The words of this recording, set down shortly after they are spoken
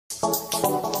Good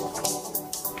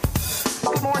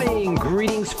morning,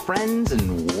 greetings, friends,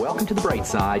 and welcome to The Bright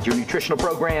Side, your nutritional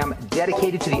program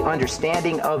dedicated to the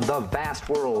understanding of the vast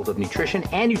world of nutrition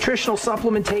and nutritional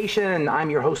supplementation. I'm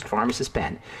your host, Pharmacist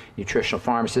Ben, nutritional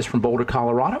pharmacist from Boulder,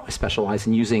 Colorado. I specialize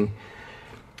in using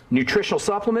nutritional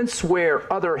supplements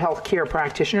where other healthcare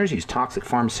practitioners use toxic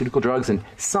pharmaceutical drugs and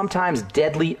sometimes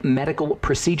deadly medical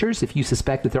procedures. If you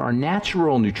suspect that there are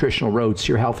natural nutritional roads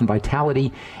to your health and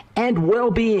vitality and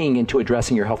well-being and to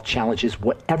addressing your health challenges,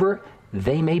 whatever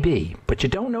they may be, but you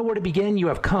don't know where to begin, you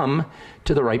have come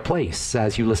to the right place.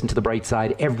 As you listen to The Bright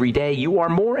Side every day, you are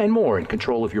more and more in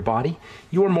control of your body.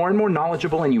 You are more and more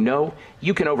knowledgeable, and you know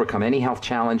you can overcome any health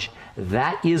challenge.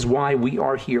 That is why we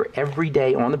are here every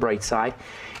day on The Bright Side,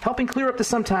 helping clear up the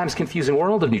sometimes confusing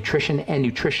world of nutrition and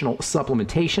nutritional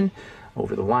supplementation.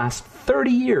 Over the last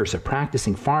 30 years of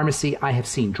practicing pharmacy, I have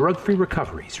seen drug-free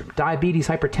recoveries from diabetes,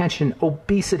 hypertension,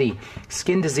 obesity,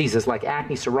 skin diseases like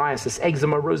acne, psoriasis,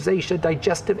 eczema, rosacea,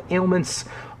 digestive ailments,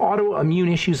 autoimmune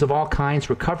issues of all kinds,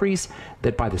 recoveries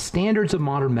that by the standards of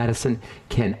modern medicine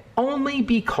can only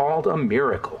be called a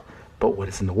miracle. But what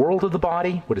is in the world of the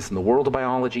body, what is in the world of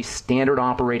biology, standard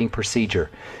operating procedure.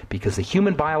 Because the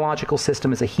human biological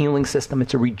system is a healing system,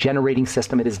 it's a regenerating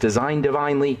system, it is designed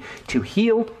divinely to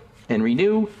heal and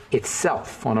renew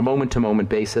itself on a moment-to-moment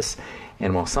basis.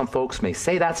 And while some folks may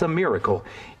say that's a miracle,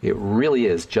 it really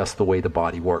is just the way the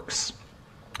body works.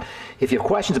 If you have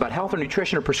questions about health or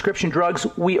nutrition or prescription drugs,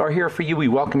 we are here for you. We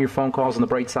welcome your phone calls on The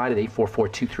Bright Side at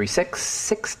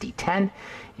 844-236-6010.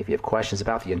 If you have questions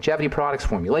about the longevity products,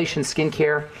 formulation,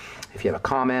 skincare, if you have a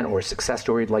comment or a success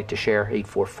story you'd like to share,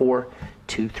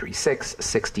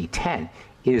 844-236-6010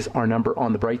 is our number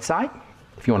on The Bright Side.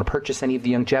 If you want to purchase any of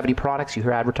the longevity products you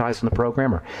hear advertised on the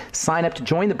program or sign up to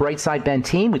join the Bright Side Ben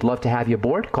team, we'd love to have you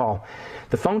aboard. Call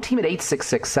the phone team at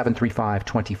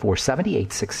 866-735-2470,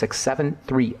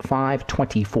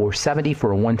 866-735-2470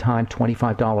 for a one-time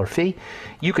 $25 fee.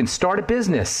 You can start a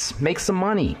business, make some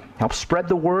money, help spread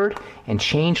the word, and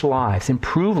change lives,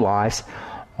 improve lives,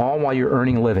 all while you're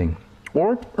earning a living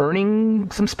or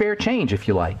earning some spare change if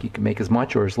you like. You can make as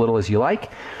much or as little as you like.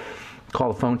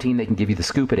 Call the phone team. They can give you the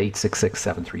scoop at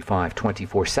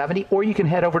 866-735-2470. Or you can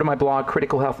head over to my blog,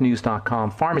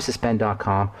 criticalhealthnews.com,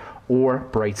 pharmacistben.com, or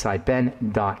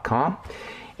brightsideben.com.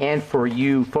 And for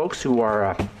you folks who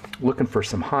are looking for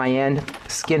some high-end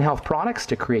skin health products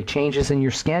to create changes in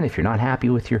your skin, if you're not happy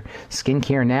with your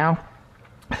skincare now,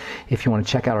 if you want to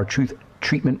check out our Truth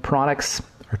Treatment products,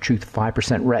 our Truth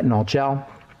 5% Retinol Gel,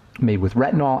 made with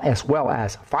retinol as well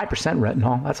as 5%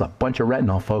 retinol. That's a bunch of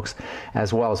retinol, folks.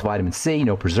 As well as vitamin C,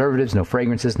 no preservatives, no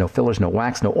fragrances, no fillers, no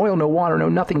wax, no oil, no water, no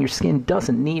nothing your skin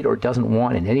doesn't need or doesn't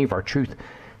want in any of our Truth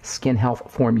skin health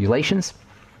formulations.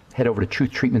 Head over to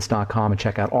truthtreatments.com and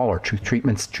check out all our Truth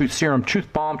treatments, Truth Serum,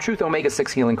 Truth Balm, Truth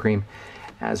Omega-6 Healing Cream,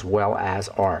 as well as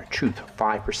our Truth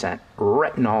 5%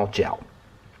 Retinol Gel.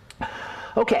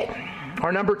 Okay.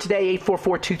 Our number today,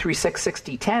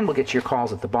 844-236-6010. We'll get to your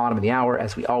calls at the bottom of the hour,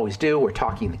 as we always do. We're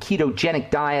talking the ketogenic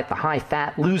diet, the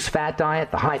high-fat, lose-fat diet,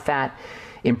 the high-fat,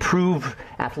 improve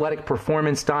athletic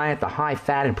performance diet, the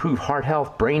high-fat, improve heart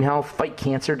health, brain health, fight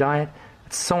cancer diet.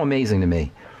 It's so amazing to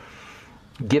me.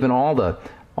 Given all the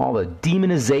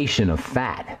demonization of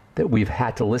fat that we've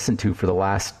had to listen to for the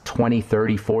last 20,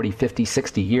 30, 40, 50,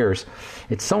 60 years,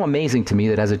 it's so amazing to me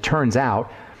that, as it turns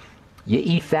out, you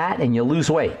eat fat and you lose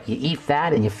weight. You eat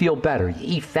fat and you feel better. You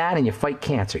eat fat and you fight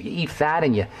cancer. You eat fat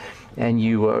and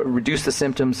you reduce the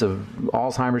symptoms of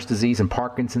Alzheimer's disease and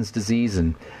Parkinson's disease,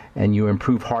 and you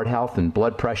improve heart health and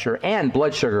blood pressure and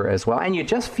blood sugar as well. And you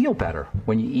just feel better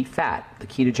when you eat fat. The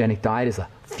ketogenic diet is a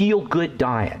feel-good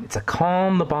diet. It's a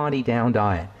calm the body down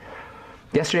diet.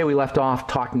 Yesterday we left off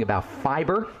talking about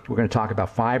fiber. We're going to talk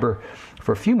about fiber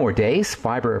for a few more days.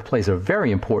 Fiber plays a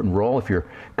very important role if you're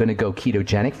going to go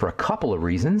ketogenic for a couple of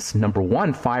reasons. Number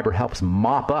one, fiber helps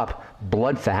mop up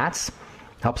blood fats,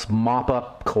 helps mop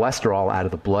up cholesterol out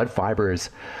of the blood. Fiber is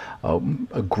a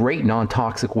great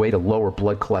non-toxic way to lower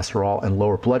blood cholesterol and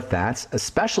lower blood fats,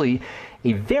 especially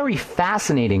a very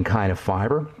fascinating kind of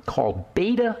fiber called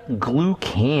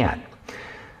beta-glucan.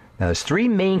 Now, there's three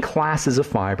main classes of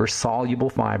fiber: soluble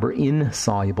fiber,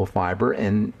 insoluble fiber,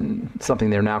 and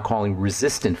something they're now calling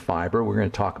resistant fiber. We're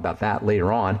going to talk about that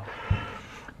later on.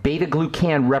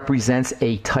 Beta-glucan represents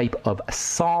a type of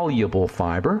soluble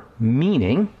fiber,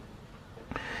 meaning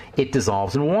it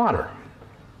dissolves in water.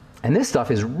 And this stuff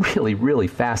is really, really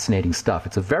fascinating stuff.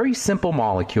 It's a very simple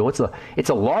molecule. It's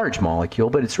a large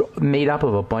molecule, but it's made up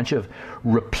of a bunch of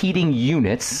repeating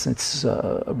units. It's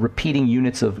repeating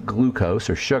units of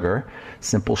glucose or sugar,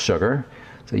 simple sugar.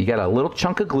 So you got a little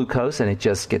chunk of glucose, and it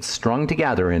just gets strung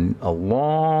together in a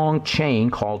long chain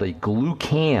called a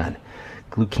glucan.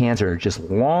 Glucans are just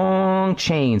long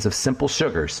chains of simple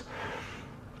sugars.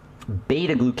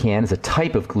 Beta-glucan is a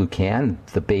type of glucan.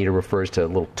 The beta refers to a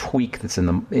little tweak that's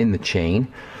in the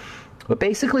chain. But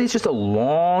basically, it's just a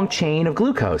long chain of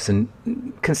glucose. And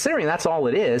considering that's all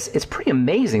it is, it's pretty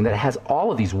amazing that it has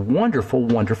all of these wonderful,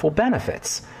 wonderful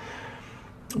benefits.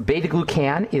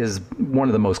 Beta-glucan is one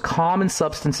of the most common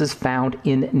substances found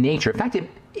in nature. In fact,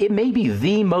 it may be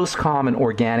the most common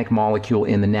organic molecule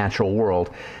in the natural world,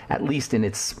 at least in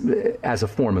as a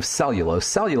form of cellulose.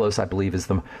 Cellulose, I believe, is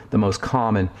the most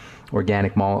common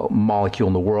organic molecule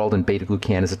in the world, and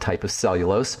beta-glucan is a type of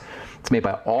cellulose. It's made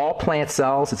by all plant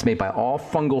cells. It's made by all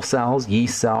fungal cells,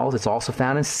 yeast cells. It's also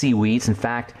found in seaweeds. In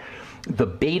fact, the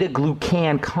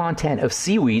beta-glucan content of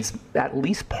seaweeds at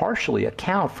least partially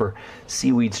account for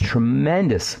seaweeds'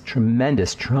 tremendous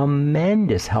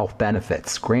health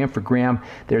benefits. Gram for gram,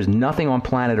 there's nothing on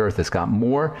planet Earth that's got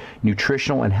more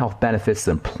nutritional and health benefits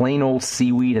than plain old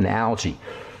seaweed and algae.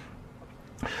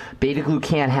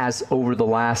 Beta-glucan has, over the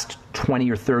last 20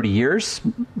 or 30 years,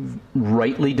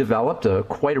 rightly developed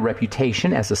quite a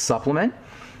reputation as a supplement.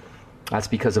 That's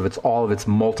because of all of its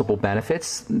multiple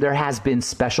benefits. There has been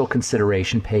special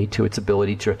consideration paid to its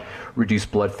ability to reduce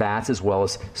blood fats as well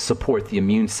as support the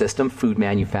immune system. Food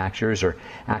manufacturers are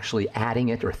actually adding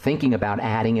it or thinking about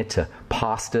adding it to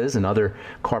pastas and other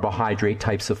carbohydrate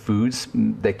types of foods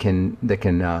that can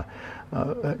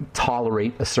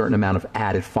tolerate a certain amount of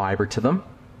added fiber to them.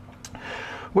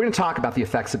 We're going to talk about the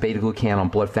effects of beta-glucan on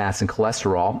blood fats and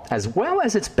cholesterol, as well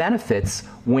as its benefits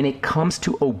when it comes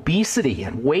to obesity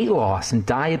and weight loss and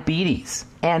diabetes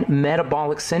and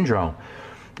metabolic syndrome.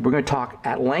 We're going to talk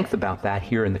at length about that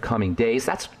here in the coming days.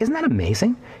 Isn't that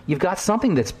amazing? You've got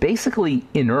something that's basically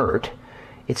inert.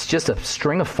 It's just a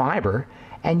string of fiber,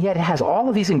 and yet it has all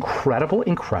of these incredible,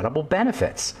 incredible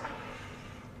benefits.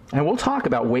 And we'll talk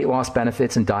about weight loss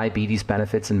benefits and diabetes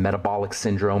benefits and metabolic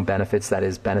syndrome benefits, that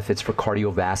is, benefits for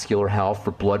cardiovascular health,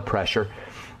 for blood pressure,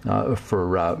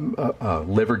 for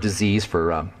liver disease,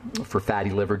 for fatty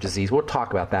liver disease. We'll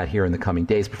talk about that here in the coming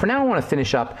days. But for now, I want to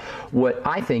finish up what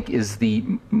I think is the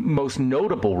most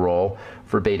notable role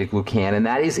for beta-glucan, and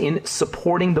that is in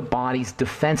supporting the body's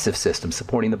defensive system,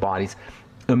 supporting the body's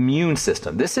immune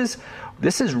system. This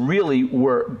is really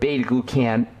where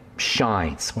beta-glucan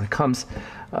shines when it comes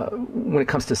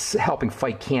to helping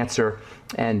fight cancer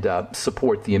and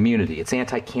support the immunity. Its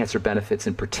anti-cancer benefits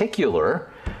in particular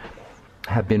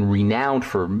have been renowned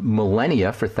for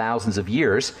millennia, for thousands of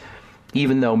years,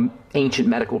 even though ancient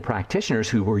medical practitioners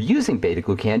who were using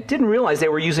beta-glucan didn't realize they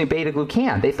were using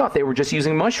beta-glucan. They thought they were just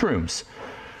using mushrooms.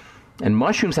 And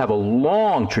mushrooms have a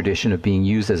long tradition of being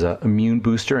used as an immune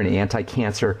booster, an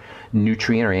anti-cancer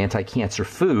nutrient or anti-cancer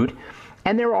food.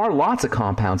 And there are lots of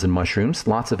compounds in mushrooms,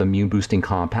 lots of immune-boosting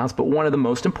compounds, but one of the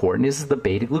most important is the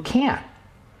beta-glucan.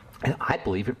 And I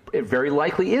believe it very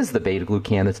likely is the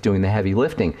beta-glucan that's doing the heavy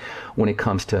lifting when it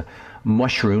comes to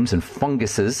mushrooms and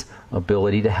funguses'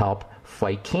 ability to help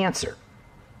fight cancer.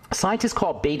 Scientists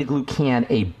call beta-glucan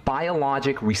a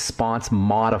biologic response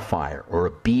modifier, or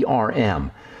a BRM.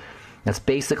 That's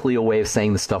basically a way of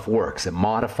saying the stuff works. It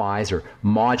modifies or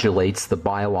modulates the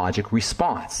biologic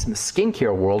response. In the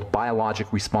skincare world,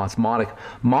 biologic response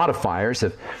modifiers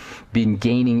have been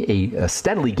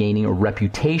steadily gaining a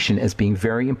reputation as being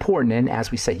very important. And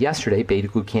as we said yesterday,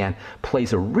 beta-glucan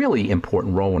plays a really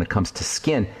important role when it comes to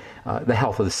skin, the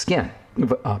health of the skin.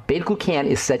 Beta-glucan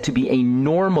is said to be a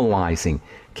normalizing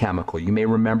chemical. You may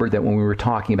remember that when we were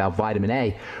talking about vitamin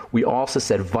A, we also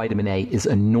said vitamin A is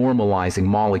a normalizing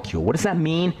molecule. What does that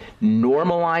mean,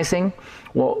 normalizing?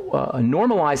 Well, a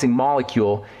normalizing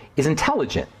molecule is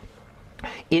intelligent.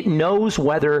 It knows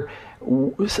whether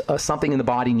something in the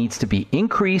body needs to be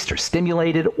increased or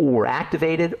stimulated or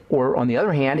activated, or on the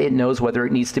other hand, it knows whether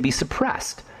it needs to be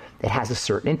suppressed. It has a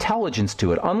certain intelligence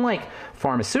to it. Unlike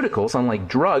pharmaceuticals, unlike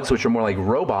drugs, which are more like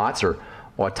robots or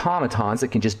automatons that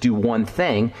can just do one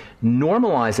thing,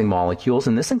 normalizing molecules,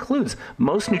 and this includes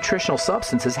most nutritional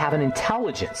substances, have an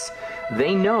intelligence.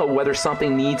 They know whether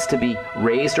something needs to be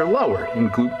raised or lowered. And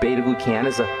beta-glucan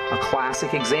is a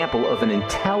classic example of an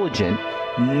intelligent,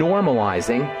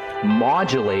 normalizing,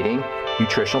 modulating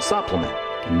nutritional supplement.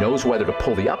 It knows whether to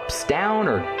pull the ups down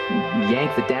or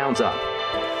yank the downs up.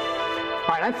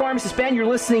 All right, I'm Pharmacist Ben. You're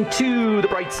listening to The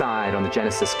Bright Side on the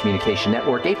Genesis Communication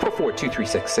Network.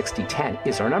 844-236-6010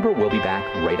 is our number. We'll be back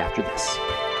right after this.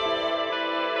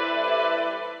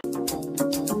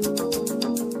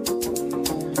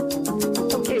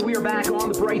 Okay, we are back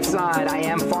on The Brightside. I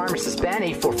am Pharmacist Ben.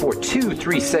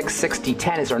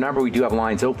 844-236-6010 is our number. We do have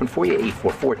lines open for you.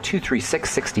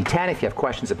 844-236-6010. If you have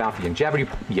questions about the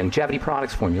longevity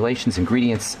products, formulations,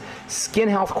 ingredients, skin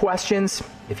health questions.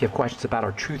 If you have questions about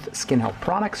our Truth Skin Health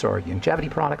products or longevity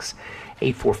products,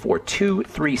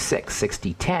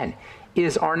 844-236-6010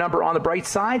 is our number on the bright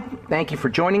side. Thank you for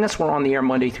joining us. We're on the air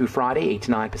Monday through Friday, 8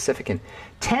 to 9 Pacific and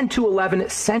 10 to 11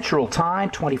 Central Time,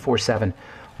 24/7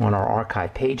 on our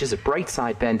archive pages at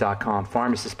brightsideben.com,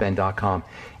 pharmacistben.com,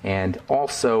 and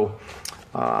also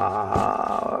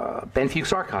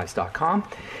benfuchsarchives.com.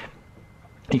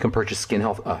 You can purchase skin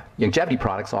health, longevity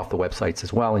products off the websites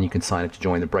as well, and you can sign up to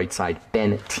join the Brightside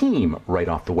Ben team right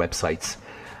off the websites.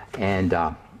 And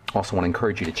also want to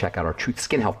encourage you to check out our Truth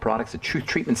Skin Health products at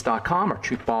truthtreatments.com, our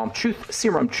Truth Balm, Truth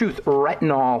Serum, Truth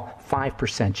Retinol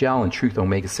 5% Gel, and Truth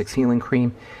Omega-6 Healing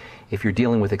Cream. If you're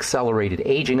dealing with accelerated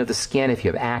aging of the skin, if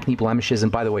you have acne blemishes, and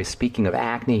by the way, speaking of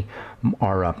acne,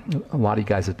 a lot of you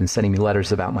guys have been sending me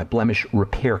letters about my Blemish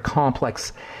Repair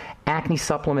Complex acne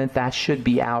supplement. That should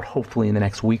be out hopefully in the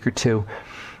next week or two.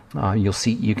 You'll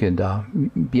see you can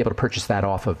be able to purchase that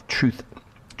off of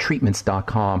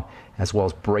truthtreatments.com as well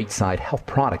as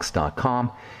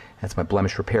brightsidehealthproducts.com. That's my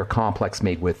Blemish Repair Complex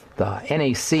made with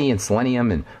NAC and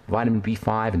selenium and vitamin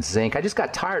B5 and zinc. I just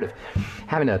got tired of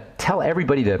having to tell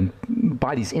everybody to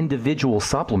buy these individual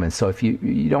supplements. So if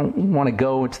you don't want to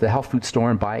go to the health food store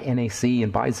and buy NAC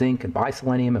and buy zinc and buy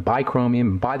selenium and buy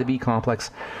chromium and buy the B complex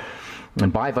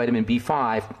and buy vitamin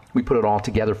B5, we put it all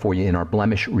together for you in our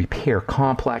Blemish Repair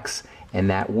Complex, and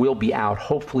that will be out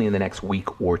hopefully in the next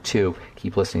week or two.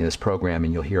 Keep listening to this program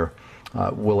and you'll hear.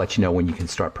 We'll let you know when you can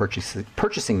start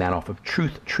purchasing that off of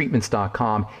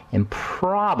truthtreatments.com and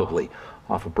probably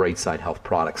off of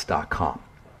brightsidehealthproducts.com.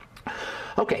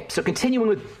 Okay, so continuing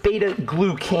with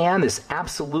beta-glucan, this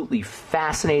absolutely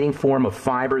fascinating form of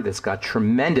fiber that's got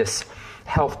tremendous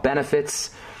health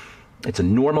benefits. It's a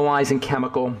normalizing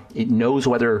chemical. It knows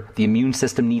whether the immune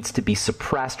system needs to be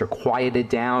suppressed or quieted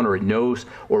down, or it knows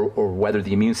or whether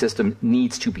the immune system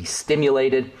needs to be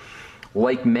stimulated.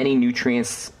 Like many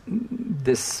nutrients,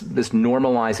 this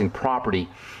normalizing property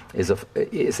is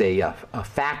a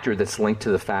factor that's linked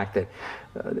to the fact that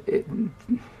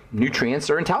nutrients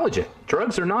are intelligent.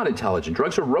 Drugs are not intelligent.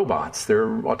 Drugs are robots.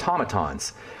 They're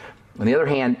automatons. On the other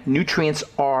hand, nutrients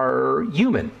are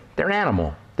human. They're an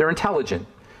animal. They're intelligent.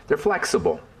 They're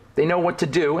flexible. They know what to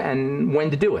do and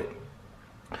when to do it.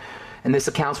 And this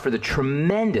accounts for the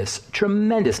tremendous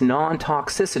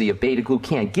non-toxicity of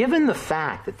beta-glucan, given the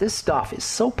fact that this stuff is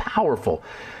so powerful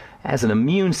as an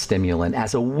immune stimulant,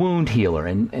 as a wound healer.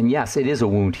 And yes, it is a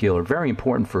wound healer, very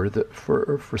important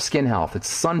for skin health. It's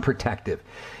sun protective.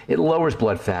 It lowers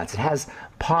blood fats. It has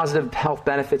positive health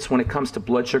benefits when it comes to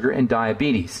blood sugar and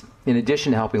diabetes, in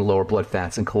addition to helping lower blood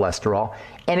fats and cholesterol.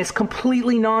 And it's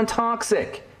completely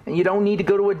non-toxic. And you don't need to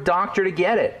go to a doctor to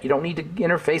get it. You don't need to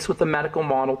interface with the medical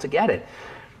model to get it.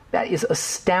 That is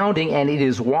astounding, and it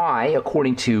is why,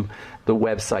 according to the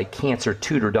website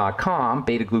cancertutor.com,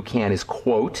 beta-glucan is,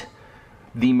 quote,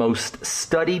 the most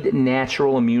studied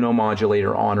natural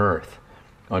immunomodulator on earth,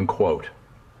 unquote.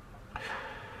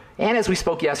 And as we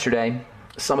spoke yesterday,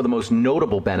 some of the most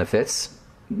notable benefits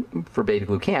for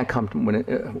beta-glucan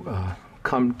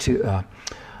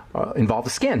involve the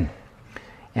skin.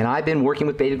 And I've been working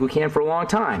with beta-glucan for a long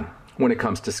time when it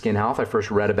comes to skin health. I first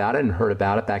read about it and heard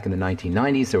about it back in the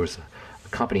 1990s. There was a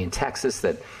company in Texas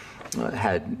that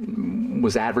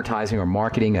was advertising or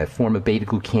marketing a form of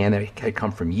beta-glucan that had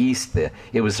come from yeast.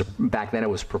 Back then it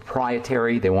was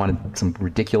proprietary. They wanted some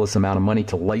ridiculous amount of money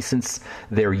to license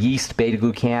their yeast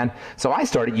beta-glucan. So I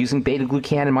started using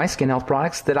beta-glucan in my skin health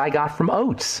products that I got from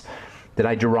oats, that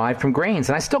I derived from grains,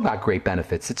 and I still got great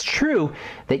benefits. It's true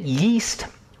that yeast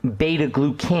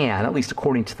beta-glucan, at least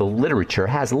according to the literature,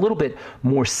 has a little bit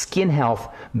more skin health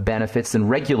benefits than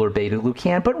regular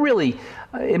beta-glucan, but really,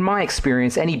 in my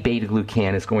experience, any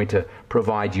beta-glucan is going to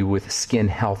provide you with skin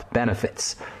health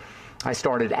benefits. I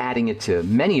started adding it to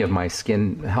many of my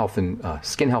skin health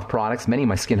products, many of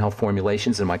my skin health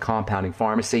formulations in my compounding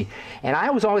pharmacy, and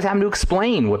I was always having to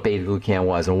explain what beta-glucan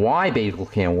was and why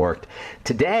beta-glucan worked.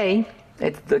 Today,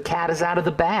 the cat is out of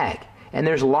the bag. And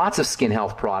there's lots of skin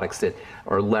health products that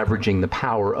are leveraging the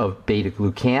power of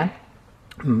beta-glucan.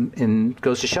 And it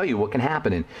goes to show you what can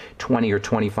happen in 20 or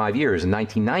 25 years. In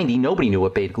 1990, nobody knew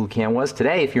what beta-glucan was.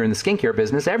 Today, if you're in the skincare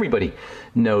business, everybody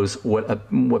knows what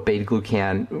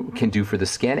beta-glucan can do for the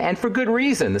skin, and for good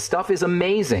reason. The stuff is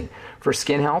amazing for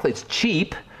skin health. It's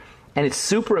cheap, and it's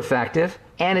super effective,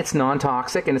 and it's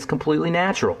non-toxic, and it's completely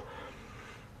natural.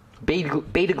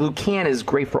 Beta-glucan is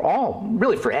great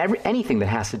for anything that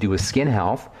has to do with skin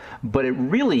health, but it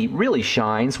really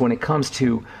shines when it comes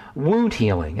to wound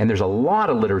healing. And there's a lot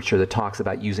of literature that talks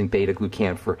about using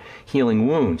beta-glucan for healing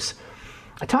wounds.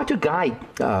 I talked to a guy,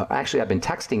 actually I've been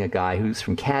texting a guy who's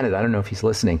from Canada. I don't know if he's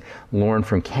listening, Lauren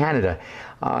from Canada.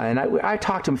 And I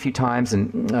talked to him a few times,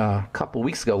 and a couple of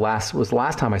weeks ago was the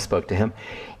last time I spoke to him.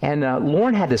 And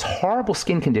Lauren had this horrible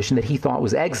skin condition that he thought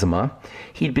was eczema.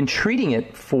 He'd been treating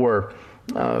it for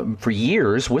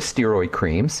years with steroid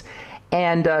creams.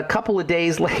 And a couple of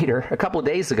days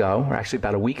ago, or actually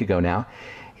about a week ago now,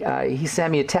 he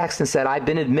sent me a text and said, I've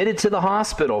been admitted to the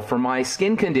hospital for my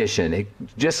skin condition. It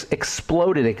just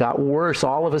exploded. It got worse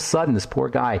all of a sudden. This poor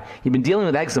guy, he'd been dealing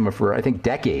with eczema for, I think,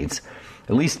 decades,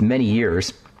 at least many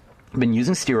years. Been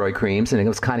using steroid creams, and it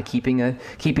was kind of keeping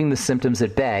the symptoms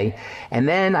at bay. And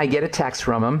then I get a text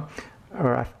from him,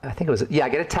 or I think it was, I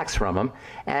get a text from him,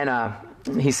 and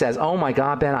he says, oh my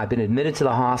God, Ben, I've been admitted to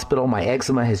the hospital. My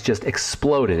eczema has just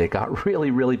exploded. It got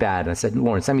really, really bad. And I said,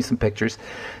 Lauren, send me some pictures.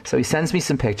 So he sends me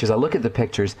some pictures. I look at the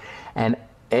pictures, and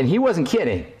he wasn't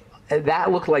kidding.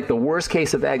 That looked like the worst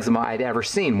case of eczema I'd ever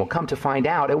seen. Well, come to find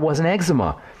out, it wasn't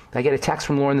eczema. I get a text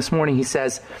from Lauren this morning. He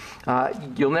says,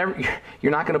 you're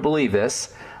not going to believe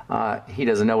this. He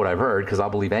doesn't know what I've heard, because I'll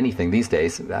believe anything these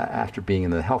days. After being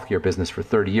in the healthcare business for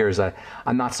 30 years,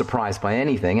 I'm not surprised by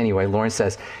anything. Anyway, Lauren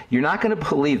says, you're not going to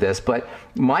believe this, but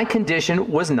my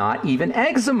condition was not even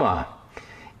eczema.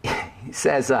 He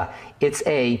says it's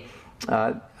a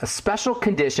special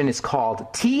condition. It's called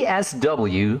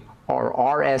TSW, or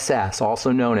RSS,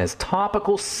 also known as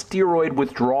topical steroid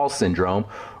withdrawal syndrome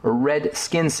or red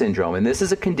skin syndrome. And this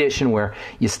is a condition where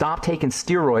you stop taking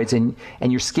steroids and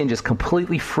your skin just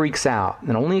completely freaks out.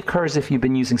 And it only occurs if you've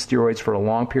been using steroids for a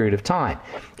long period of time.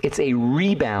 It's a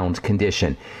rebound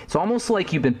condition. It's almost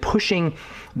like you've been pushing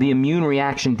the immune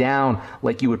reaction down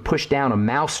like you would push down a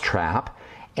mouse trap.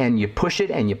 And you push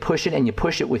it and you push it and you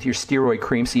push it with your steroid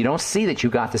cream, so you don't see that you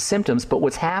got the symptoms. But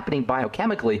what's happening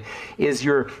biochemically is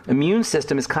your immune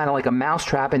system is kind of like a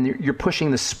mousetrap, and you're pushing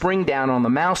the spring down on the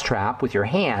mousetrap with your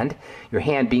hand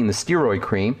being the steroid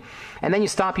cream. And then you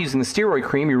stop using the steroid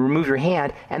cream, you remove your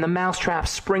hand, and the mousetrap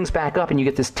springs back up, and you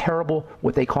get this terrible,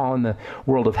 what they call in the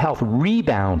world of health,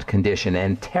 rebound condition.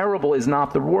 And terrible is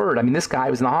not the word. I mean, this guy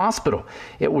was in the hospital.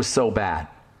 It was so bad.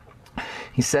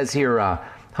 He says here,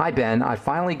 hi, Ben. I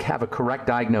finally have a correct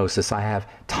diagnosis. I have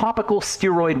topical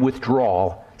steroid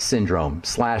withdrawal syndrome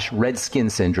 / red skin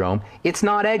syndrome. It's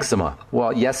not eczema.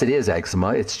 Well, yes, it is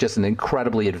eczema. It's just an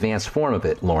incredibly advanced form of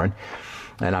it, Lauren.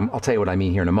 And I'll tell you what I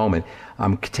mean here in a moment.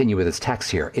 Continue with this text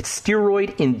here. It's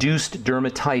steroid-induced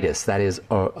dermatitis. That is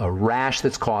a rash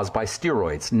that's caused by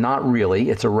steroids. Not really.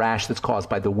 It's a rash that's caused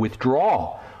by the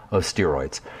withdrawal of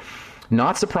steroids.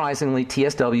 Not surprisingly,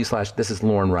 TSW / this is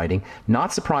Lauren writing,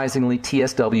 not surprisingly,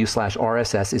 TSW /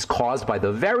 RSS is caused by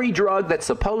the very drug that's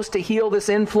supposed to heal this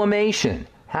inflammation.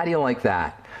 How do you like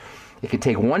that? It can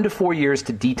take 1 to 4 years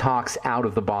to detox out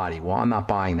of the body. Well, I'm not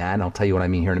buying that, and I'll tell you what I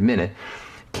mean here in a minute.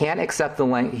 Can't accept the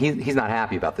length. He's not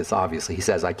happy about this, obviously. He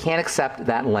says, I can't accept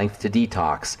that length to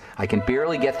detox. I can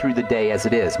barely get through the day as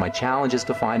it is. My challenge is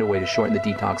to find a way to shorten the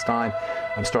detox time.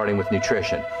 I'm starting with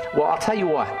nutrition. Well, I'll tell you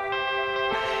what.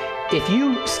 If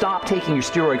you stop taking your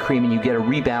steroid cream and you get a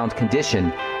rebound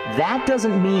condition, that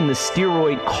doesn't mean the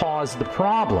steroid caused the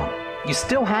problem. You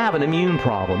still have an immune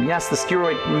problem. Yes, the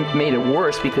steroid made it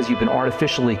worse because you've been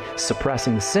artificially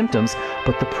suppressing the symptoms,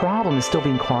 but the problem is still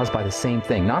being caused by the same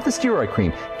thing. Not the steroid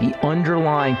cream, the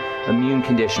underlying immune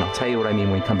condition. I'll tell you what I mean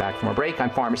when we come back from our break. I'm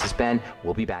Pharmacist Ben.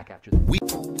 We'll be back after this.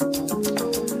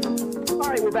 All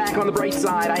right, we're back on the bright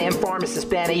side. I am Pharmacist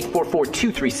Ben.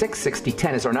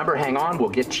 844-236-6010 is our number. Hang on. We'll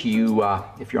get to you.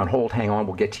 If you're on hold, hang on.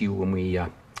 We'll get to you when we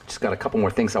just got a couple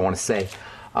more things I want to say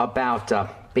about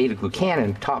beta-glucan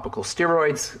and topical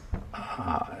steroids.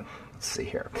 Let's see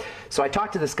here. So I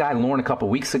talked to this guy, Lauren, a couple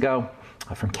weeks ago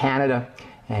from Canada,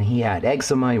 and he had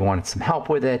eczema. He wanted some help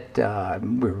with it.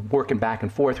 We were working back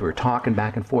and forth. We were talking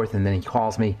back and forth, and then he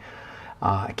calls me.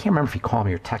 I can't remember if he called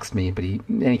me or texted me, but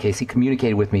in any case, he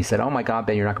communicated with me. He said, oh my God,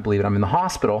 Ben, you're not going to believe it. I'm in the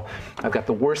hospital. I've got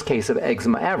the worst case of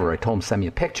eczema ever. I told him to send me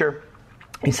a picture.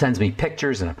 He sends me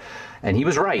pictures, and he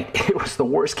was right. It was the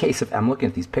worst case of, I'm looking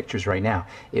at these pictures right now.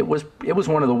 It was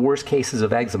one of the worst cases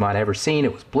of eczema I'd ever seen.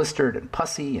 It was blistered and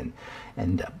pussy, and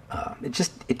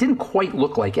it didn't quite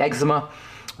look like eczema.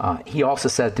 He also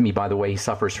said to me, by the way, he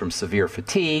suffers from severe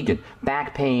fatigue and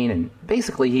back pain, and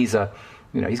basically he's got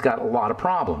a lot of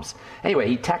problems. Anyway,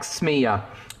 he texts me a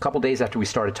couple days after we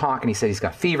started talking. He said he's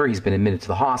got fever. He's been admitted to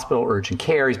the hospital, urgent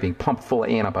care. He's being pumped full of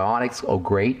antibiotics. Oh,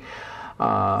 great.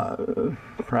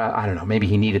 I don't know, maybe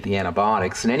he needed the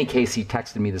antibiotics. In any case, he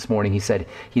texted me this morning. He said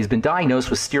he's been diagnosed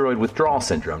with steroid withdrawal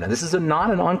syndrome. Now, this is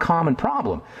not an uncommon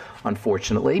problem,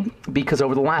 unfortunately, because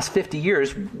over the last 50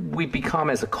 years, we've become,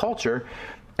 as a culture,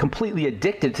 completely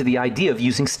addicted to the idea of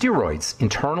using steroids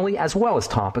internally as well as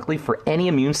topically for any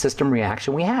immune system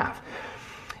reaction we have.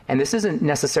 And this isn't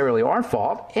necessarily our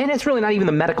fault, and it's really not even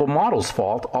the medical model's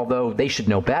fault, although they should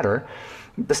know better.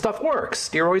 The stuff works.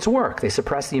 Steroids work. They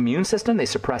suppress the immune system, they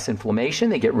suppress inflammation,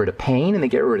 they get rid of pain, and they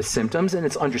get rid of symptoms, and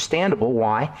it's understandable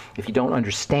why, if you don't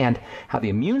understand how the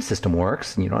immune system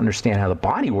works, and you don't understand how the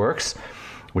body works,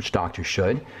 which doctors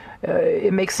should,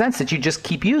 it makes sense that you just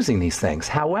keep using these things.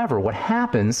 However, what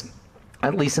happens,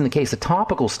 at least in the case of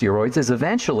topical steroids, is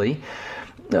eventually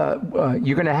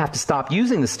you're going to have to stop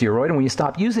using the steroid, and when you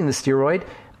stop using the steroid,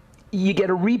 you get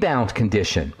a rebound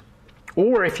condition.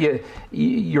 Or if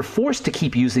you're forced to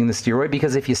keep using the steroid,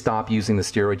 because if you stop using the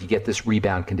steroid, you get this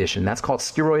rebound condition. That's called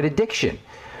steroid addiction.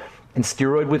 And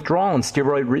steroid withdrawal and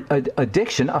steroid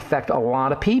addiction affect a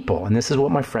lot of people. And this is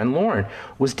what my friend Lauren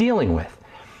was dealing with.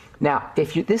 Now,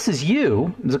 if this is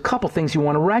you, there's a couple things you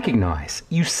want to recognize.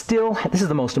 You still, this is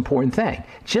the most important thing.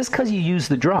 Just because you use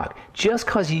the drug, just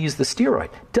because you use the steroid,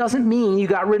 doesn't mean you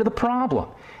got rid of the problem.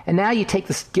 And now you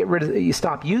you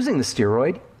stop using the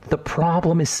steroid, the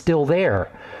problem is still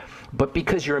there. But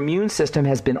because your immune system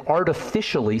has been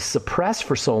artificially suppressed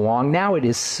for so long, now it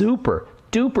is super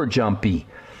duper jumpy.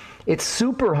 It's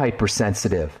super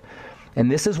hypersensitive. And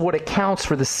this is what accounts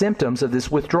for the symptoms of this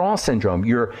withdrawal syndrome.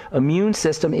 Your immune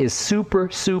system is super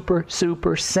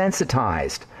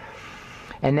sensitized.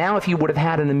 And now if you would have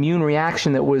had an immune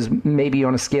reaction that was maybe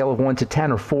on a scale of 1 to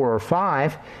 10 or 4 or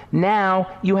 5, now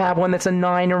you have one that's a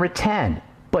 9 or a 10.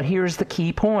 But here's the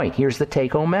key point. Here's the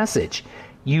take-home message.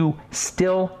 You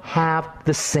still have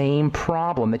the same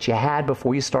problem that you had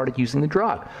before you started using the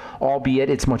drug, albeit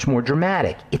it's much more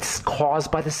dramatic. It's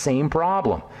caused by the same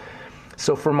problem.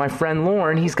 So for my friend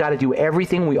Lauren, he's got to do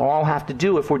everything we all have to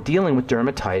do if we're dealing with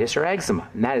dermatitis or eczema.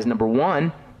 And that is, number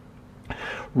one,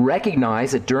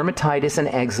 recognize that dermatitis and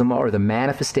eczema are the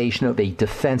manifestation of a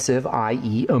defensive,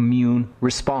 i.e. immune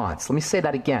response. Let me say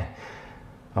that again.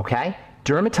 Okay?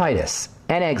 Dermatitis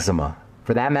and eczema,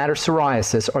 for that matter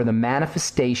psoriasis, are the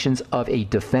manifestations of a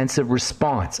defensive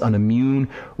response, an immune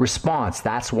response.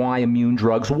 That's why immune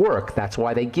drugs work. That's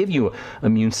why they give you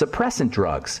immune suppressant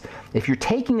drugs. If you're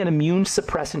taking an immune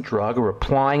suppressant drug or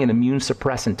applying an immune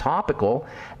suppressant topical,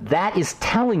 that is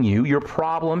telling you your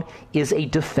problem is a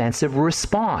defensive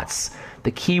response.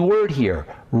 The key word here,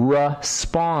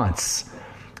 response.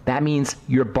 That means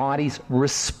your body's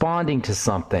responding to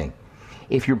something.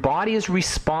 If your body is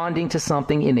responding to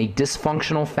something in a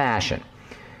dysfunctional fashion,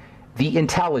 the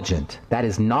intelligent, that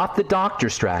is not the doctor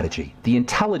strategy, the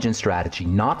intelligent strategy,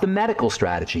 not the medical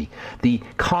strategy, the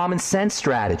common sense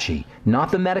strategy, not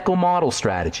the medical model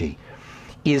strategy,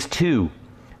 is to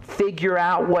figure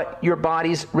out what your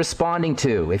body's responding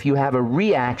to. If you have a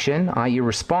reaction, i.e.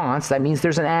 response, that means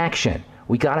there's an action.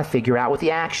 We got to figure out what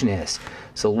the action is.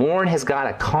 So Lauren has got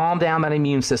to calm down that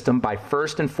immune system by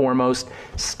first and foremost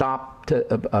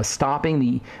stopping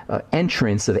the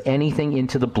entrance of anything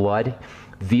into the blood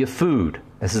via food.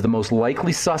 This is the most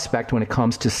likely suspect when it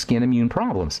comes to skin immune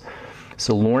problems.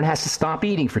 So Lauren has to stop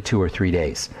eating for 2 or 3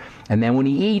 days. And then when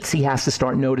he eats, he has to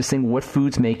start noticing what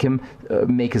foods make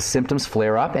his symptoms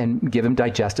flare up and give him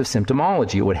digestive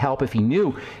symptomology. It would help if he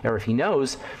knew, or if he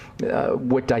knows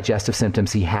what digestive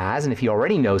symptoms he has, and if he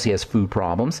already knows he has food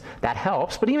problems, that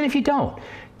helps. But even if you don't,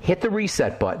 hit the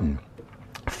reset button.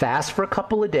 Fast for a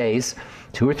couple of days,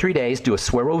 2 or 3 days, do a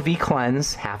Suero V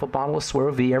cleanse, half a bottle of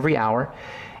Suero V every hour,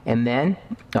 and then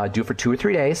do it for 2 or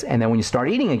 3 days, and then when you start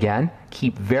eating again, pay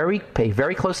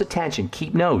very close attention,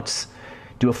 keep notes,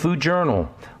 do a food journal,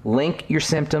 link your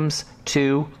symptoms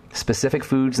to specific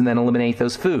foods and then eliminate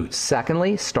those foods.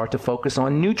 Secondly, start to focus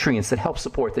on nutrients that help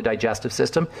support the digestive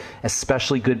system,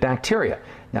 especially good bacteria.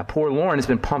 Now, poor Lauren has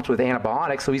been pumped with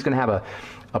antibiotics, so he's going to have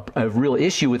a real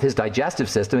issue with his digestive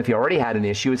system. If he already had an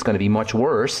issue, it's going to be much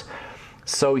worse.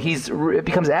 So it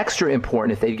becomes extra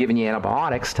important if they've given you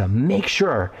antibiotics to make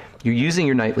sure you're using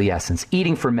your nightly essence,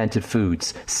 eating fermented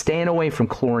foods, staying away from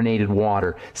chlorinated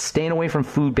water, staying away from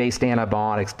food-based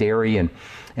antibiotics, dairy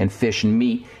and fish and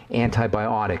meat,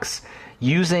 antibiotics,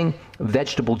 using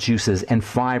vegetable juices and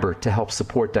fiber to help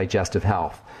support digestive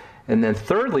health. And then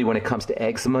thirdly, when it comes to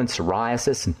eczema and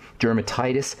psoriasis and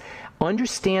dermatitis,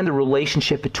 understand the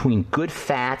relationship between good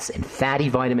fats and fatty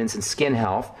vitamins and skin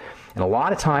health. And a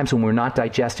lot of times when we're not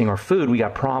digesting our food, we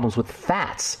got problems with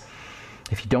fats.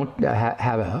 If you don't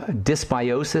have a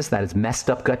dysbiosis, that is messed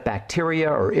up gut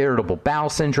bacteria, or irritable bowel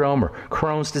syndrome, or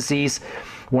Crohn's disease,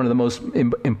 one of the most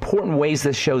important ways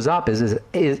this shows up is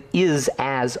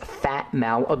as fat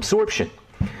malabsorption.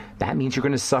 That means you're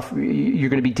going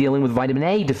to be dealing with vitamin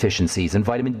A deficiencies and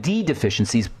vitamin D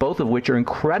deficiencies, both of which are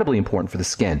incredibly important for the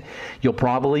skin. You'll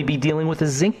probably be dealing with a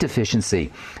zinc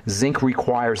deficiency. Zinc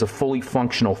requires a fully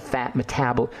functional fat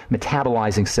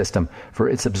metabolizing system for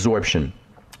its absorption.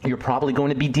 You're probably going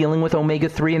to be dealing with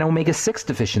omega-3 and omega-6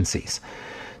 deficiencies.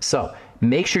 So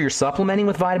make sure you're supplementing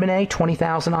with vitamin A,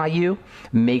 20,000 IU.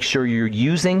 Make sure you're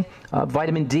using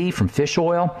vitamin D from fish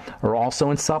oil, or also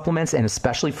in supplements, and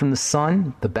especially from the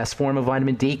sun. The best form of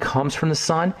vitamin D comes from the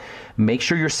sun. Make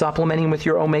sure you're supplementing with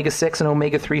your omega-6 and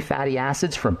omega-3 fatty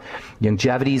acids from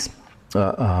Longevity's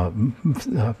EFAs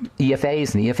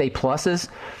and EFA pluses.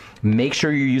 Make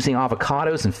sure you're using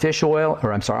avocados and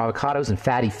avocados and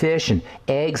fatty fish and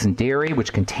eggs and dairy,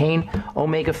 which contain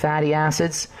omega fatty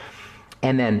acids.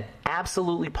 And then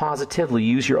absolutely positively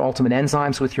use your ultimate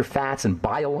enzymes with your fats, and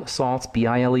bile salts,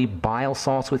 B-I-L-E, bile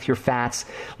salts with your fats,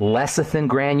 lecithin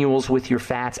granules with your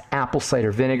fats, apple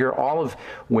cider vinegar, all of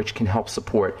which can help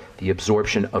support the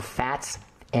absorption of fats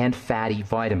and fatty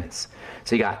vitamins.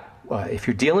 So you got, if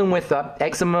you're dealing with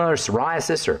eczema or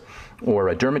psoriasis or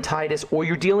a dermatitis, or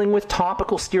you're dealing with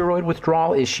topical steroid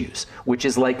withdrawal issues, which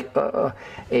is like a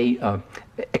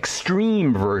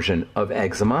extreme version of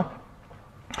eczema,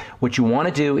 what you want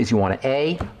to do is you want to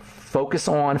A, focus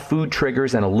on food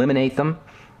triggers and eliminate them.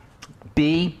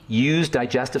 B, use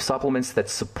digestive supplements that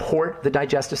support the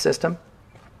digestive system,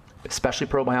 especially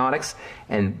probiotics.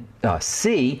 And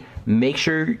C, make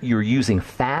sure you're using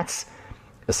fats,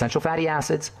 essential fatty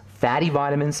acids, fatty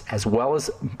vitamins, as well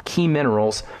as key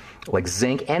minerals like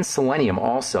zinc and selenium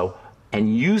also,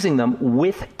 and using them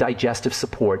with digestive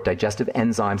support, digestive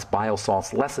enzymes, bile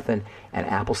salts, lecithin, and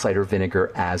apple cider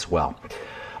vinegar as well.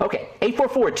 Okay,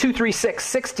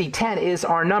 844-236-6010 is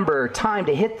our number. Time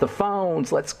to hit the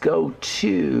phones. Let's go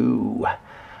to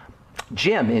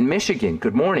Jim in Michigan.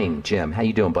 Good morning, Jim. How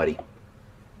you doing, buddy?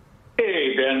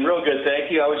 Hey, Ben. Real good,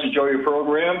 thank you. I always enjoy your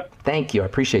program. Thank you. I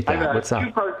appreciate that. What's up? I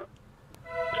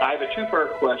have a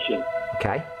two-part question.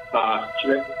 Okay.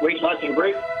 Should I wait till I take a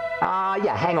break?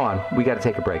 Yeah, hang on. We got to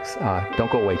take a break. Don't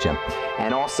go away, Jim.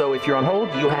 And also, if you're on hold,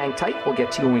 you hang tight. We'll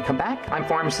get to you when we come back. I'm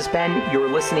Pharmacist Ben. You're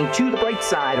listening to The Bright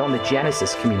Side on the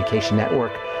Genesis Communication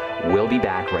Network. We'll be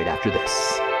back right after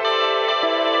this.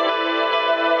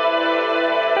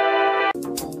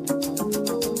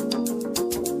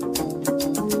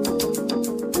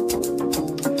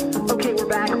 Okay, we're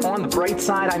back on The Bright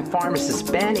Side. I'm Pharmacist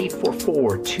Ben.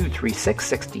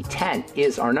 844-236-6010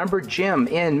 is our number. Jim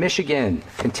in Michigan.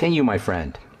 Continue, my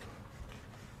friend.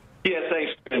 Yeah,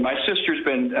 thanks. And my sister's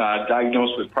been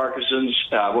diagnosed with Parkinson's.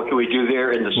 What can we do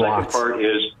there? And the second part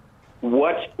is,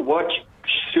 what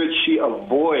should she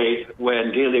avoid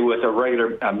when dealing with a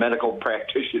regular medical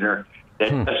practitioner that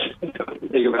doesn't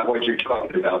think about what you're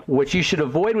talking about? What you should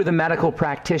avoid with a medical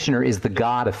practitioner is the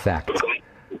God effect.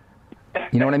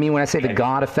 You know what I mean when I say the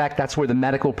God effect? That's where the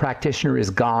medical practitioner is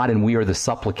God and we are the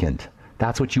supplicant.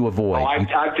 That's what you avoid. Oh,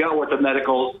 I've dealt with the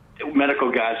medical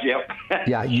guys, yep.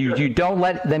 Yeah, you don't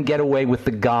let them get away with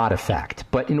the God effect.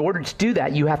 But in order to do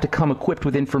that, you have to come equipped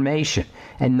with information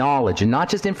and knowledge, and not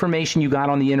just information you got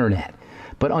on the internet,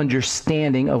 but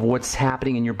understanding of what's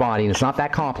happening in your body. And it's not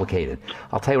that complicated.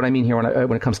 I'll tell you what I mean here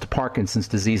when it comes to Parkinson's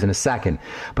disease in a second.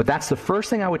 But that's the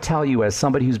first thing I would tell you as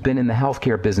somebody who's been in the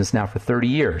healthcare business now for 30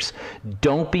 years.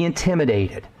 Don't be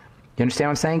intimidated. You understand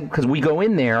what I'm saying? Because we go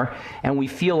in there and we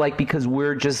feel like because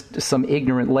we're just some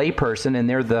ignorant layperson and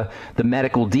they're the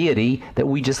medical deity that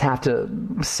we just have to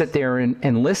sit there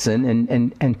and listen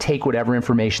and take whatever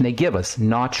information they give us.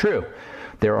 Not true.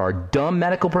 There are dumb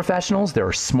medical professionals. There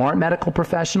are smart medical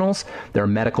professionals. There are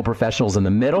medical professionals in the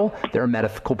middle. There are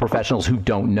medical professionals who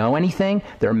don't know anything.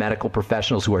 There are medical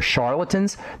professionals who are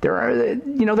charlatans. They're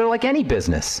like any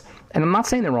business. And I'm not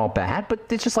saying they're all bad, but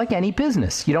it's just like any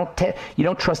business. You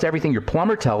don't trust everything your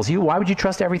plumber tells you. Why would you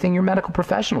trust everything your medical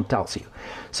professional tells you?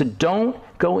 So don't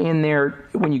go in there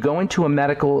when you go into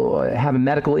have a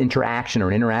medical interaction or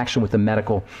an interaction with a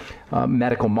medical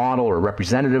model or a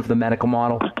representative of the medical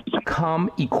model. Come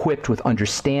equipped with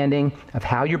understanding of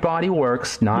how your body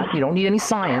works. You don't need any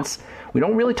science. We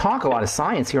don't really talk a lot of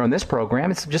science here on this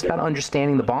program. It's just about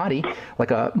understanding the body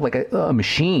like a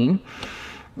machine.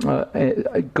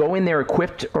 Go in there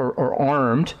equipped or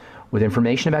armed with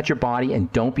information about your body,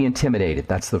 and don't be intimidated.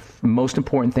 That's the most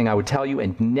important thing I would tell you,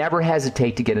 and never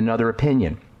hesitate to get another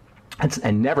opinion.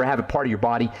 and never have a part of your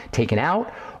body taken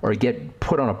out or get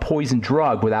put on a poison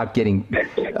drug without getting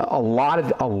a lot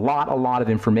of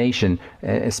information,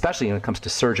 especially when it comes to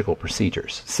surgical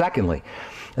procedures. Secondly,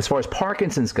 as far as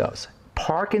Parkinson's goes,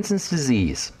 Parkinson's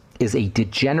disease is a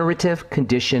degenerative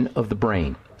condition of the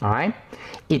brain. All right?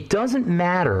 It doesn't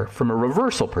matter from a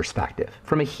reversal perspective,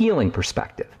 from a healing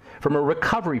perspective, from a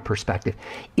recovery perspective.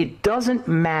 It doesn't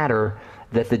matter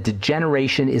that the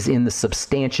degeneration is in the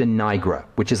substantia nigra,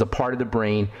 which is a part of the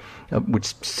brain,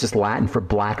 which is just Latin for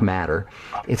black matter.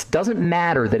 It doesn't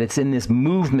matter that it's in this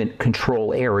movement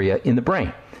control area in the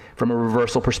brain. From a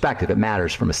reversal perspective, it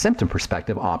matters from a symptom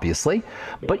perspective, obviously.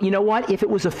 But you know what? If it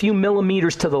was a few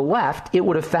millimeters to the left, it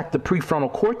would affect the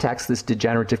prefrontal cortex, this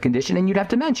degenerative condition, and you'd have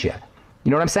dementia. You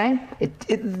know what I'm saying?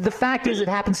 The fact is it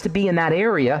happens to be in that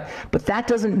area, but that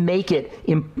doesn't make it,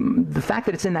 the fact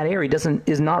that it's in that area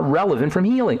is not relevant from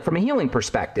a healing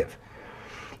perspective.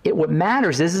 What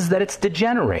matters is that it's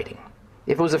degenerating.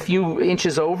 If it was a few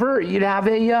inches over, you'd have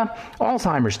a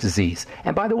Alzheimer's disease.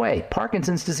 And by the way,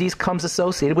 Parkinson's disease comes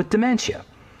associated with dementia.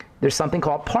 There's something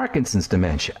called Parkinson's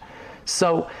dementia.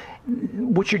 So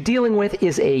what you're dealing with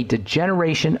is a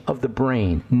degeneration of the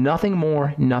brain, nothing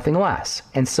more, nothing less.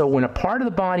 And so when a part of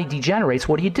the body degenerates,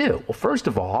 what do? Well, first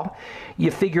of all,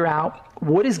 you figure out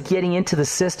what is getting into the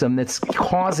system that's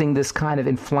causing this kind of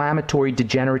inflammatory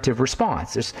degenerative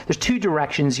response. There's two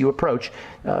directions you approach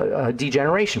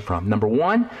degeneration from. Number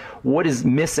one, what is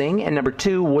missing? And number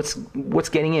two, what's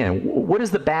getting in? What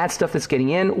is the bad stuff that's getting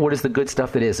in? What is the good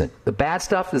stuff that isn't? The bad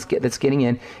stuff that's getting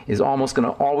in is almost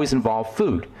going to always involve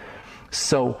food.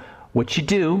 So what you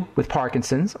do with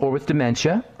Parkinson's or with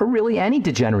dementia or really any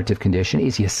degenerative condition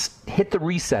is you hit the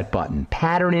reset button,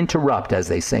 pattern interrupt, as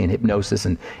they say in hypnosis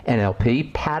and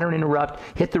NLP, pattern interrupt,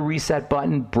 hit the reset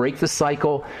button, break the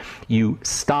cycle. You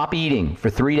stop eating for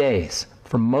 3 days.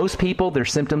 For most people, their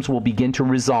symptoms will begin to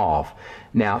resolve.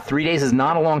 Now, 3 days is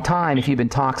not a long time if you've been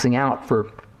toxing out for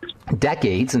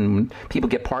decades, and people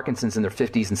get Parkinson's in their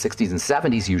 50s and 60s and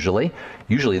 70s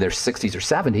usually their 60s or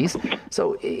 70s.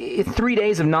 So 3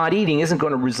 days of not eating isn't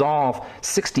going to resolve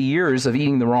 60 years of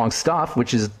eating the wrong stuff,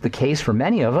 which is the case for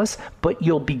many of us, but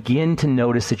you'll begin to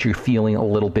notice that you're feeling a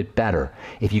little bit better.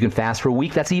 If you can fast for a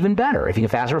week, that's even better. If you can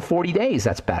fast for 40 days,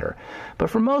 that's better. But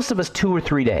for most of us, 2 or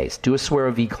 3 days, do a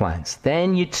Swear V cleanse.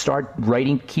 Then you start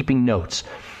keeping notes,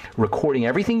 recording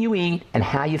everything you eat and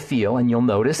how you feel, and you'll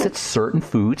notice that certain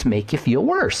foods make you feel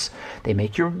worse. They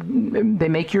make your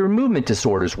movement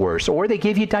disorders worse, or they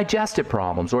give you digestive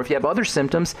problems, or if you have other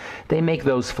symptoms, they make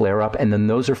those flare up, and then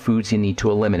those are foods you need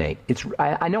to eliminate.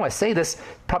 I know I say this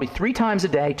probably 3 times a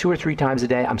day, 2 or 3 times a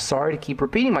day. I'm sorry to keep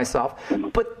repeating myself,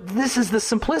 but this is the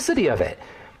simplicity of it.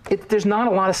 There's not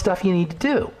a lot of stuff you need to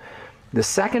do. The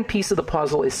second piece of the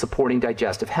puzzle is supporting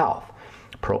digestive health.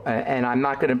 And I'm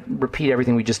not going to repeat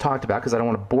everything we just talked about because I don't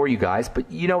want to bore you guys,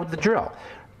 but you know the drill.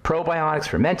 Probiotics,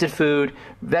 fermented food,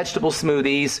 vegetable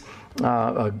smoothies.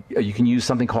 You can use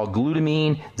something called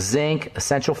glutamine, zinc,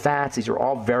 essential fats. These are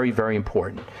all very, very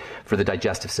important for the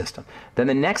digestive system. Then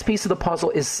the next piece of the puzzle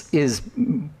is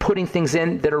putting things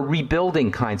in that are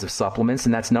rebuilding kinds of supplements,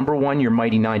 and that's number 1, your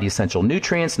Mighty 90 essential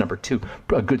nutrients. Number 2,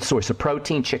 a good source of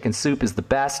protein. Chicken soup is the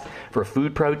best for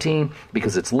food protein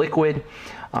because it's liquid.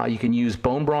 You can use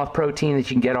bone broth protein that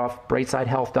you can get off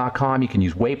brightsidehealth.com. You can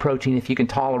use whey protein if you can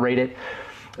tolerate it.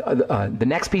 The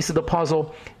next piece of the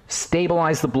puzzle,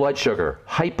 stabilize the blood sugar.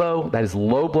 Hypo, that is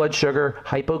low blood sugar,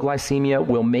 hypoglycemia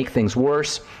will make things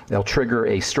worse. They'll trigger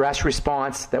a stress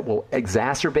response that will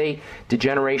exacerbate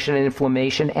degeneration and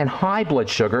inflammation. And high blood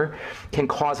sugar can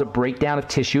cause a breakdown of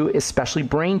tissue, especially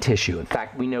brain tissue. In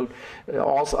fact, we know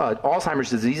Alzheimer's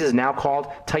disease is now called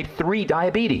type 3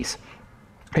 diabetes.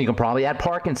 You can probably add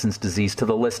Parkinson's disease to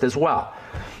the list as well.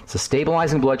 So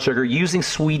stabilizing blood sugar, using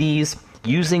sweeties,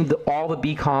 using all the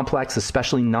B complex,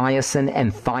 especially niacin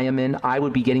and thiamine. I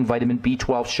would be getting vitamin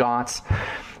B12 shots.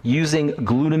 Using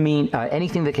glutamine,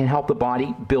 anything that can help the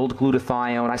body build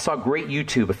glutathione. I saw a great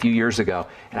YouTube a few years ago,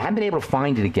 and I haven't been able to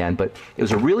find it again, but it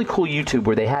was a really cool YouTube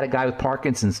where they had a guy with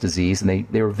Parkinson's disease, and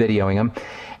they were videoing him.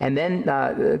 And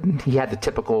then he had the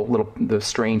typical the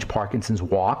strange Parkinson's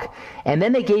walk. And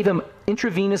then they gave him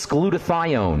intravenous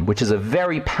glutathione, which is a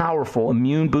very powerful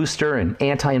immune booster and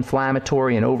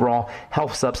anti-inflammatory and overall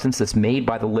health substance that's made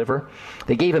by the liver.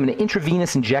 They gave him an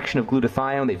intravenous injection of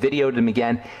glutathione. They videoed him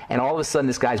again, and all of a sudden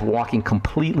this guy's walking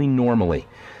completely normally.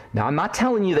 Now, I'm not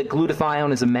telling you that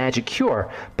glutathione is a magic cure,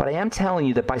 but I am telling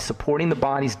you that by supporting the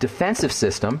body's defensive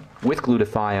system with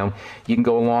glutathione, you can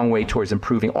go a long way towards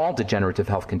improving all degenerative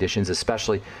health conditions,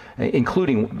 especially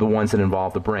including the ones that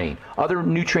involve the brain. Other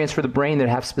nutrients for the brain that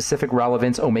have specific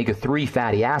relevance: omega-3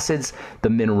 fatty acids, the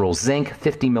mineral zinc,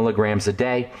 50 milligrams a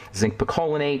day, zinc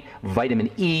picolinate,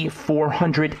 vitamin E,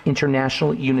 400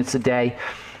 international units a day,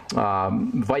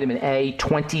 vitamin A,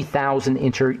 20,000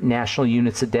 international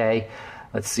units a day.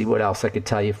 Let's see what else I could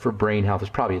tell you for brain health. There's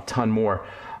probably a ton more.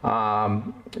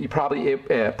 It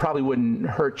probably wouldn't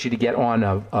hurt you to get on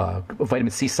a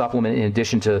vitamin C supplement in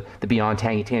addition to the Beyond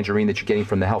Tangy Tangerine that you're getting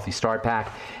from the Healthy Start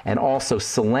Pack. And also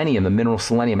selenium, the mineral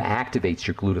selenium activates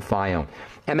your glutathione.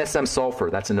 MSM sulfur,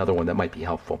 that's another one that might be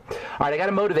helpful. All right, I got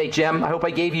to motivate, Jim. I hope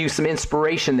I gave you some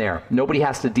inspiration there. Nobody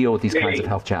has to deal with these kinds of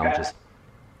health challenges.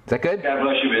 Is that good? God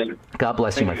bless you, man. God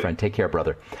bless you, my friend. Take care,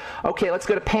 brother. Okay, let's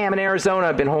go to Pam in Arizona.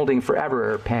 I've been holding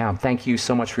forever. Pam, thank you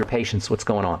so much for your patience. What's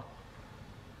going on?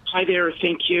 Hi there.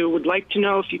 Thank you. Would like to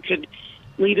know if you could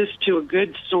lead us to a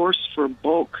good source for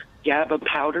bulk GABA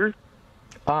powder.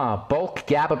 Bulk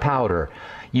GABA powder.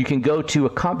 You can go to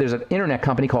there's an internet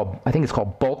company called, I think it's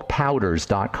called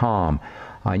bulkpowders.com.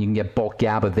 You can get bulk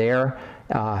GABA there.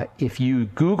 If you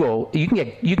Google, you can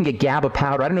get GABA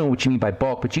powder. I don't know what you mean by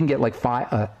bulk, but you can get like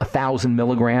 1,000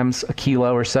 milligrams a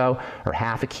kilo or so, or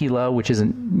half a kilo, which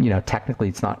isn't, technically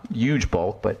it's not huge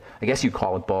bulk, but I guess you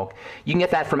call it bulk. You can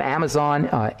get that from Amazon.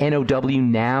 NOW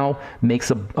Now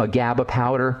makes a GABA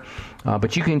powder,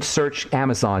 but you can search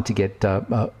Amazon to get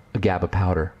a GABA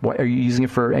powder. What are you using it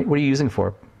for? What are you using it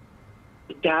for?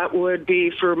 That would be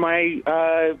for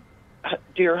my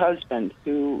dear husband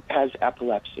who has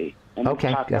epilepsy.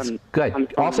 Okay, that's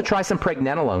good. Also try some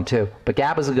pregnenolone too, but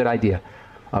GABA is a good idea.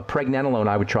 Pregnenolone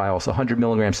I would try also, 100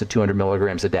 milligrams to 200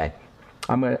 milligrams a day.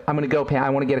 I'm gonna go, Pam. I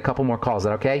want to get a couple more calls. Is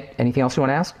that okay? Anything else you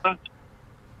want to ask?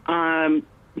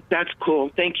 That's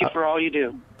cool. Thank you for all you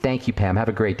do. Thank you, Pam. Have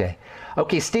a great day.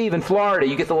 Okay, Steve in Florida,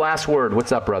 you get the last word.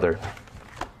 What's up, brother?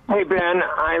 Hey, Ben,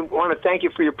 I want to thank you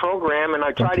for your program, and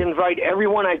I try to invite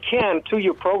everyone I can to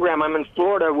your program. I'm in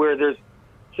Florida where there's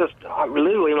just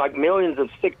literally like millions of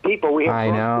sick people. We have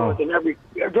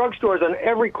drugstores on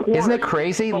every corner. Isn't it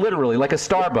crazy? Literally, like a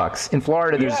Starbucks in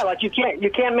Florida. Yeah, like you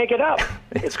can't make it up.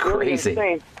 It's crazy.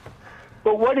 Really insane.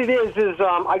 But what it is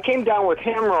I came down with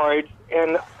hemorrhoids,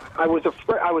 and I was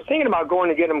thinking about going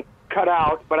to get them cut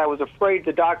out, but I was afraid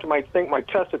the doctor might think my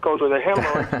testicles were the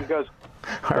hemorrhoids because.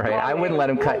 All right, I wouldn't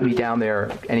let him cut me down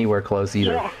there anywhere close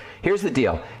either. Yeah. Here's the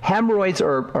deal. Hemorrhoids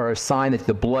are a sign that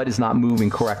the blood is not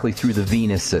moving correctly through the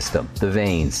venous system, the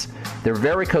veins. They're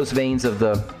varicose veins of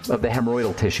the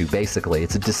hemorrhoidal tissue, basically.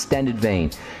 It's a distended vein.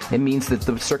 It means that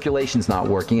the circulation's not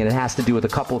working, and it has to do with a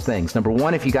couple of things. Number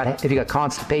one, if you got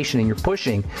constipation and you're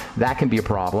pushing, that can be a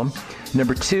problem.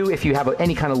 Number two, if you have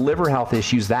any kind of liver health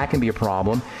issues, that can be a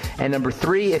problem. And number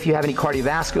three, if you have any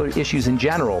cardiovascular issues in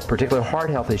general, particularly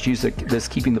heart health issues that's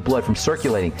keeping the blood from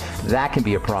circulating, that can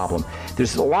be a problem.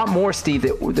 There's a lot more, Steve,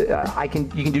 that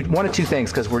you can do one of two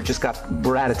things because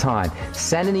we're out of time.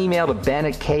 Send an email to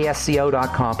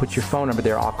ben@ksco.com. Put your phone number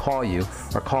there. I'll call you,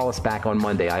 or call us back on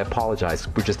Monday. I apologize.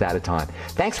 We're just out of time.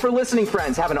 Thanks for listening,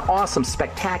 friends. Have an awesome,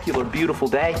 spectacular, beautiful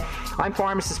day. I'm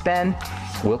Pharmacist Ben.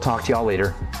 We'll talk to y'all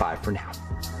later. Bye for now.